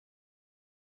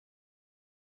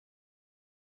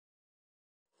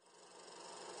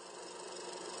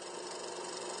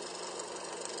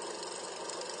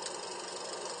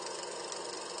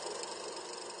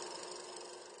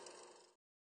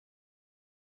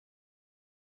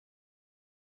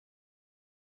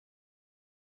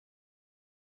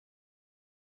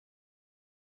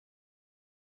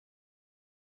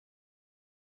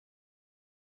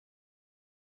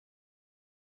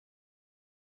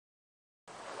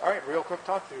Alright, real quick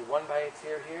talk through. 1x8s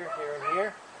here, here, here, and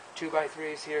here.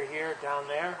 2x3s here, here, down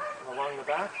there, and along the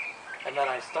back. And then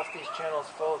I stuffed these channels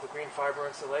full of the green fiber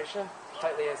insulation,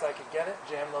 tightly as I could get it,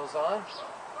 jam those on.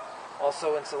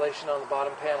 Also insulation on the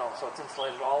bottom panel, so it's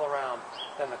insulated all around.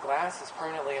 Then the glass is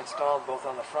permanently installed both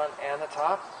on the front and the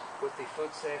top with the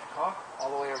food-safe caulk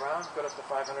all the way around, good up to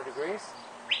 500 degrees.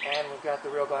 And we've got the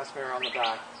real glass mirror on the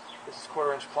back. This is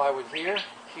 1/4-inch plywood here,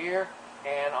 here,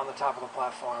 and on the top of the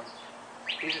platform.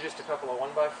 These are just a couple of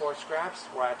 1x4 scraps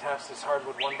where I attach this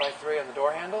hardwood 1x3 on the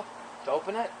door handle to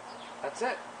open it. That's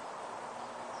it.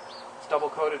 It's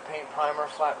double-coated paint primer,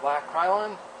 flat black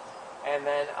Krylon, and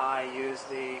then I use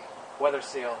the weather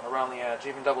seal around the edge,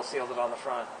 even double sealed it on the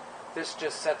front. This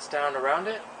just sets down around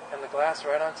it, and the glass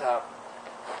right on top.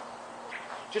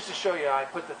 Just to show you, I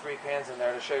put the 3 pans in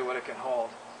there to show you what it can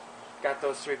hold. Got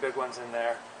those 3 big ones in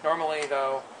there. Normally,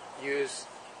 though, use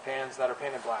pans that are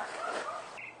painted black.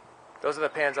 Those are the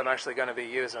pans I'm actually going to be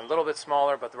using. A little bit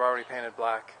smaller, but they're already painted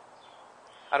black.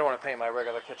 I don't want to paint my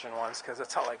regular kitchen ones because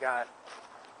that's all I got.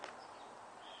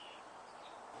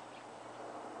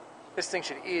 This thing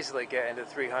should easily get into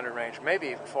 300 range, maybe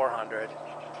even 400.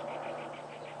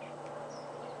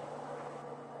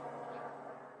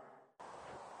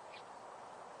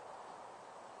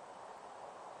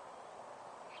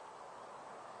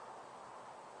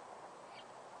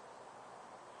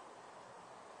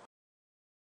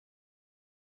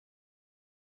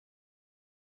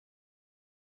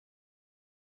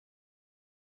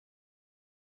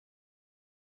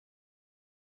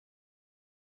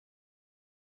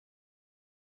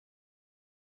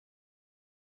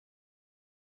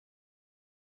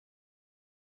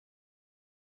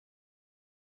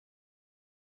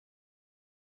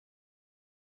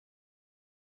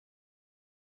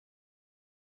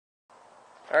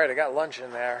 Alright, I got lunch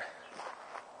in there.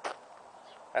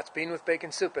 That's bean with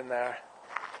bacon soup in there.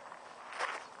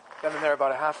 Been in there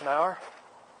about a half an hour.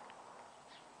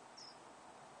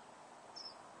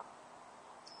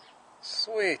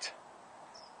 Sweet.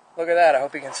 Look at that, I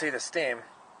hope you can see the steam.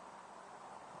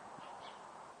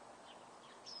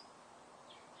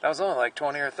 That was only like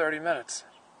 20 or 30 minutes.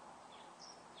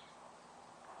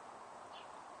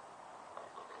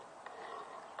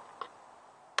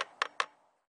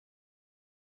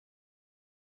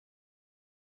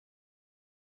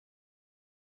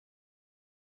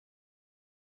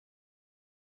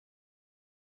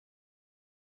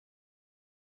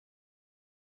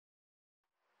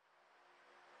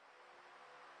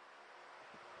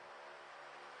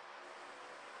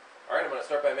 Alright, I'm going to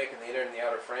start by making the inner and the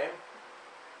outer frame.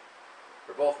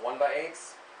 They're both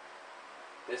 1x8s.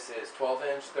 This is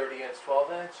 12-inch, 30-inch,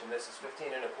 12-inch, and this is 15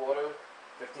 and a quarter,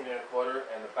 15 and a quarter,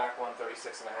 and the back one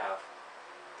 36 and a half.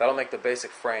 That'll make the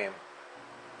basic frame.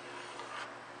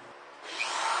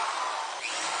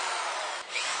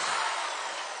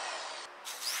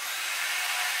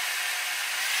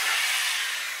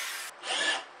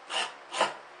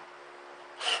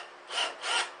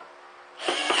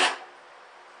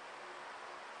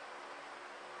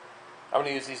 I'm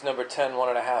going to use these number 10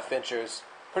 1.5 inches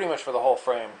pretty much for the whole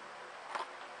frame.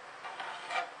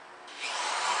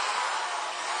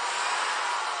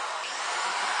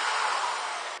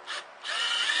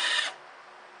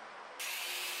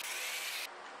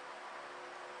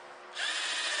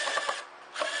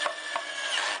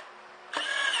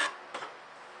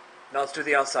 Now let's do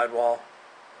the outside wall.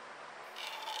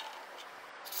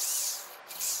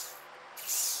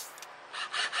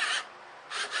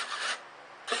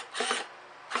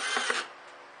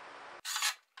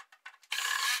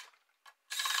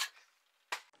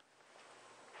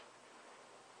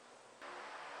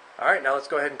 Alright, now let's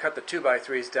go ahead and cut the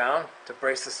 2x3s down to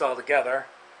brace this all together.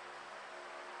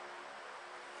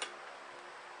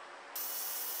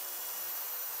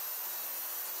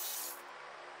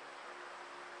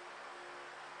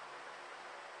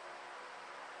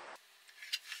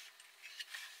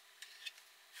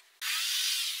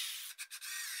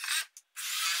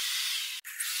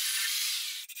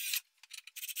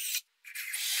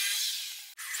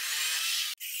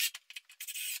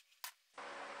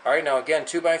 Alright, now again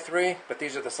 2x3, but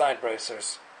these are the side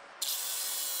bracers.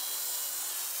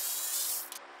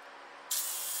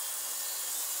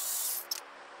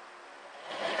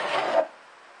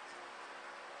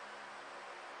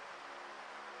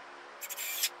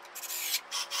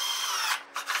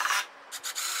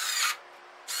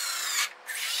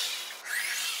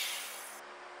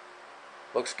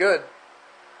 Looks good.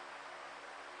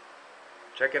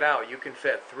 Check it out, you can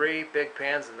fit 3 big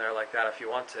pans in there like that if you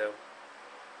want to.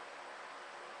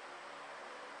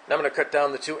 Now I'm going to cut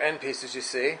down the 2 end pieces you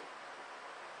see.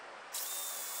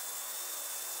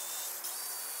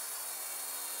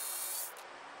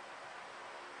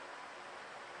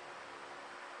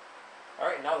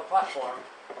 Alright, now the platform.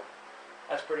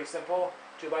 That's pretty simple.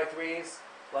 2x3s,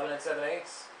 11 and 7/8,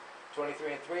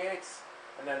 23 and 3/8,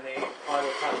 and then the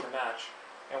plywood top to match.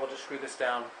 And we'll just screw this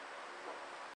down.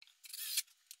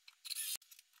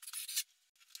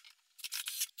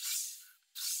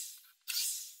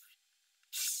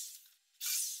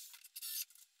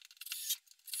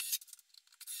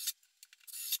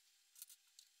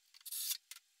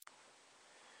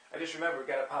 I just remember we've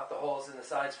got to pop the holes in the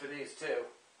sides for these too.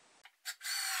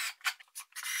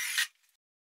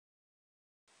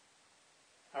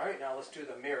 Alright, now let's do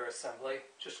the mirror assembly.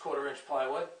 Just 1/4 inch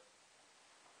plywood.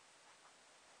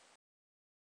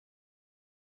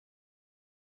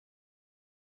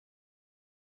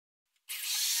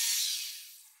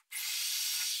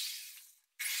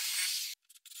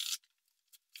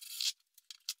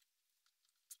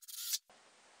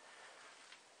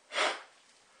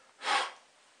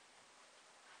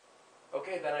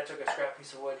 Okay, then I took a scrap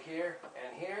piece of wood here,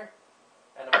 and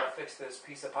I'm going to fix this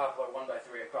piece of poplar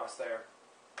 1x3 across there.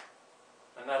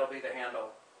 And that'll be the handle.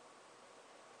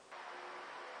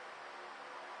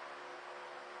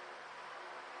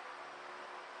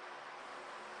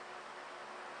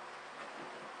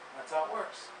 That's how it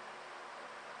works.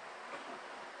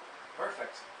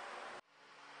 Perfect.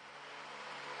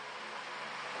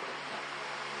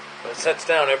 It sets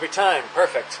down every time.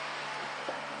 Perfect.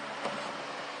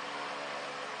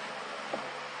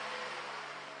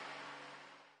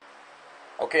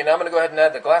 Okay, now I'm going to go ahead and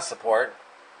add the glass support.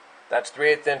 That's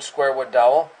 3/8 inch square wood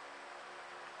dowel.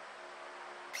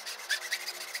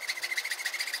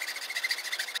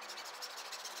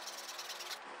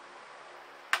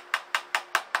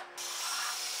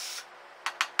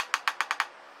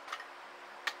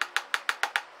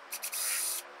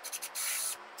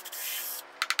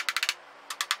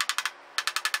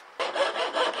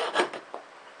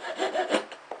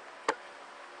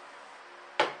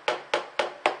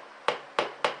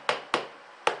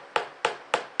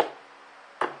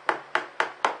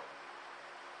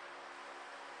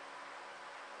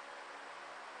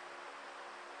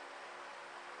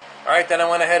 Alright, then I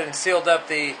went ahead and sealed up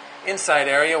the inside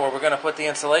area where we're going to put the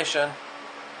insulation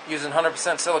using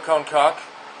 100% silicone caulk.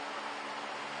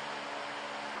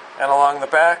 And along the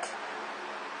back.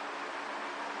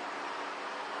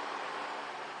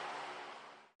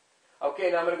 Okay,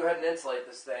 now I'm going to go ahead and insulate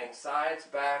this thing, sides,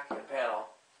 back, and panel.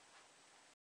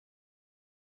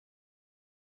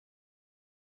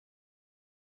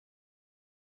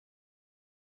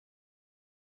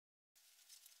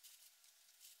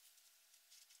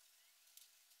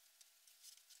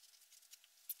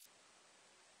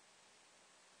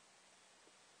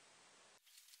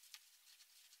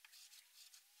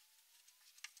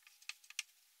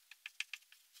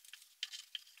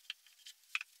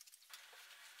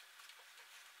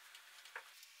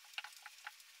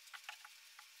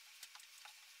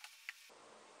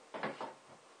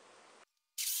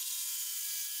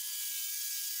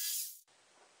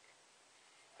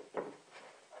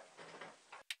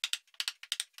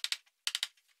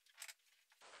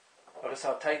 Notice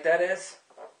how tight that is?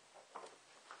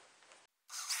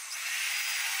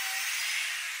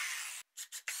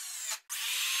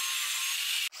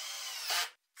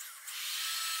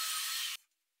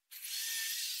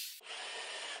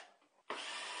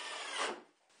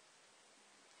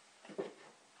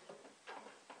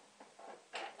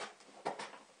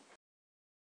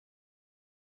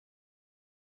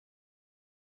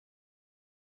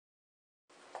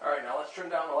 Alright, now let's trim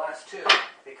down the last two.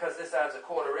 Because this adds a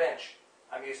 1/4 inch,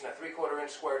 I'm using a 3/4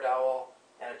 inch square dowel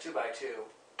and a 2x2,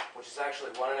 which is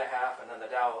actually 1.5, and then the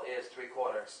dowel is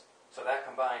 3/4. So that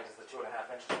combined is the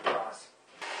 2.5 inches across.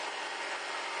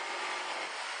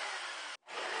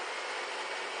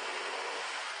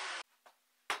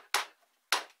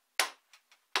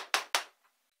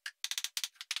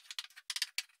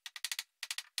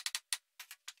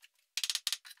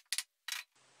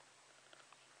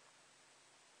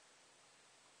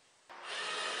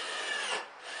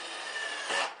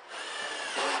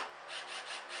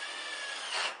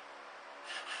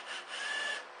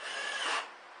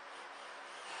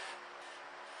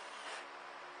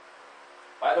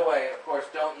 By the way, of course,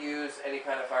 don't use any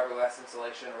kind of fiberglass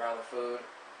insulation around the food,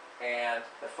 and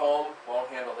the foam won't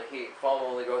handle the heat. Foam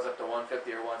only goes up to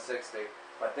 150 or 160,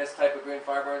 but this type of green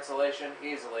fiber insulation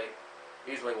easily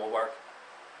will work.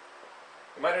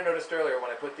 You might have noticed earlier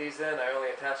when I put these in, I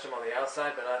only attached them on the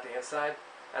outside but not the inside.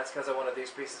 That's because I wanted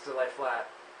these pieces to lay flat.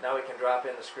 Now we can drop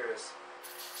in the screws.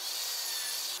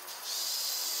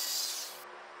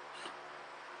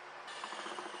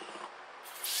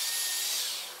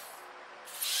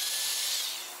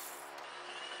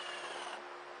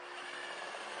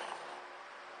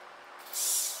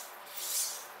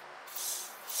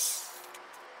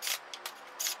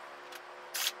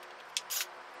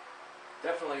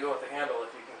 Definitely go with the handle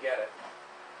if you can get it.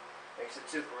 Makes it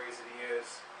super easy to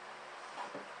use.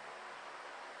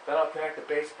 Then I'll connect the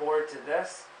baseboard to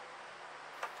this.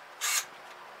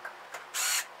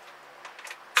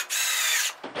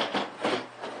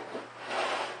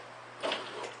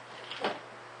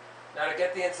 Now to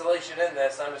get the insulation in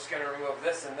this, I'm just going to remove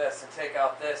this and take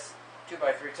out this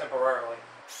 2x3 temporarily.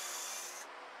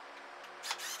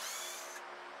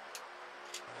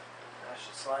 That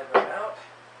should slide right out.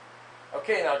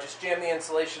 Okay, now just jam the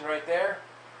insulation right there,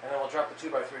 and then we'll drop the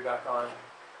 2x3 back on.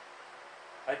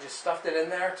 I just stuffed it in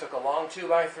there, took a long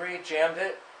 2x3, jammed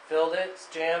it, filled it,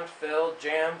 jammed, filled,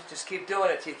 jammed. Just keep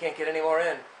doing it till you can't get any more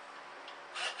in.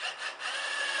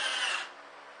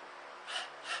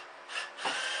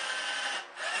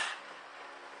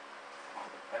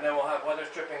 And then we'll have weather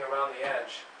stripping around the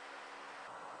edge.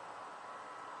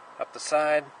 Up the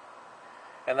side,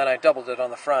 and then I doubled it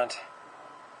on the front.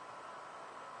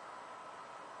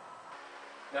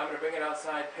 Now I'm going to bring it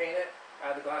outside, paint it,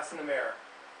 add the glass in the mirror.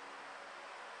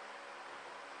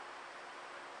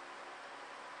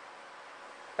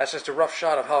 That's just a rough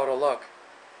shot of how it'll look.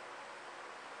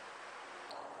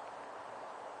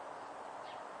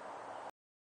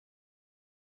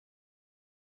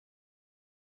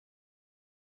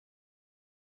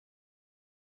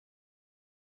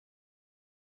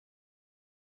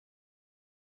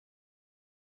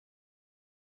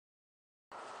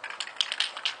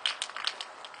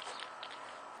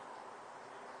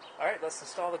 Alright, let's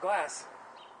install the glass.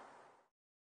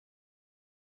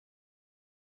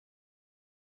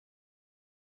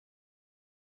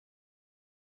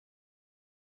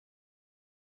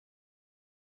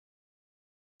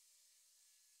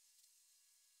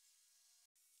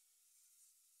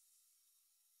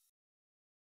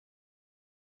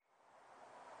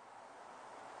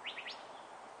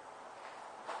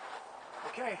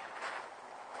 Okay.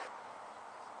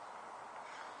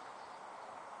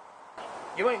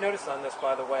 You might notice on this,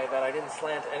 by the way, that I didn't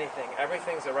slant anything.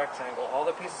 Everything's a rectangle. All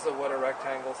the pieces of wood are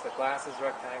rectangles. The glass is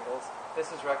rectangles.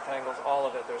 This is rectangles, all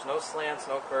of it. There's no slants,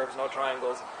 no curves, no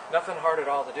triangles. Nothing hard at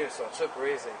all to do, so it's super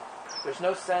easy. There's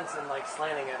no sense in like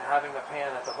slanting it, having the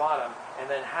pan at the bottom, and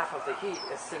then half of the heat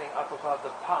is sitting up above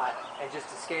the pot and just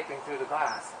escaping through the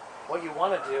glass. What you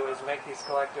want to do is make these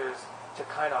collectors to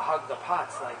kind of hug the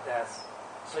pots like this.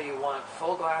 So you want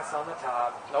full glass on the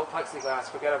top, no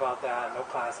plexiglass, forget about that, no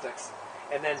plastics.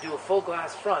 And then do a full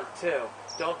glass front too.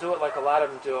 Don't do it like a lot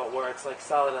of them do it, where it's like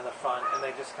solid in the front and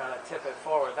they just kind of tip it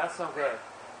forward. That's no good.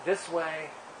 This way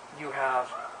you have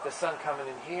the sun coming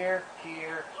in here,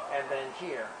 here, and then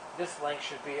here. This length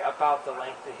should be about the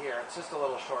length to here. It's just a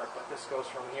little short, but this goes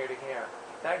from here to here.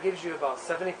 That gives you about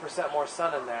 70% more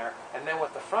sun in there. And then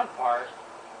with the front part,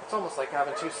 it's almost like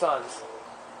having two suns.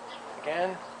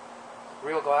 Again,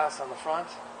 real glass on the front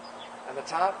and the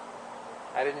top.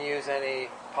 I didn't use any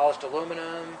polished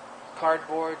aluminum,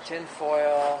 cardboard, tin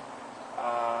foil,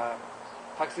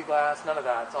 plexiglass, none of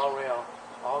that. It's all real.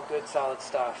 All good, solid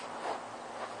stuff.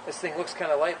 This thing looks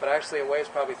kind of light, but actually it weighs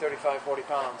probably 35, 40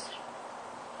 pounds.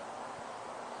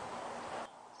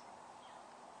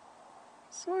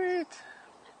 Sweet.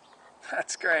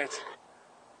 That's great.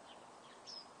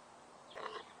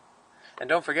 And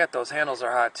don't forget those handles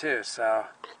are hot too, so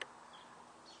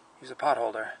use a pot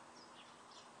holder.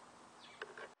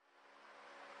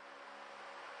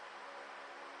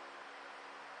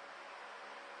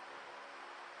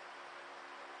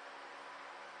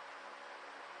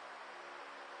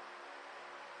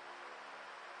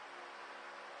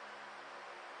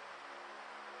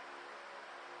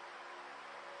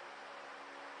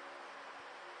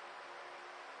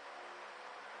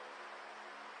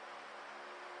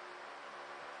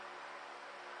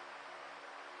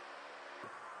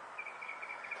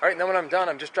 Alright, then when I'm done,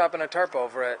 I'm just dropping a tarp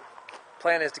over it.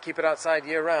 Plan is to keep it outside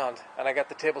year round, and I got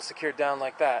the table secured down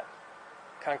like that.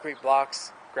 Concrete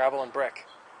blocks, gravel, and brick.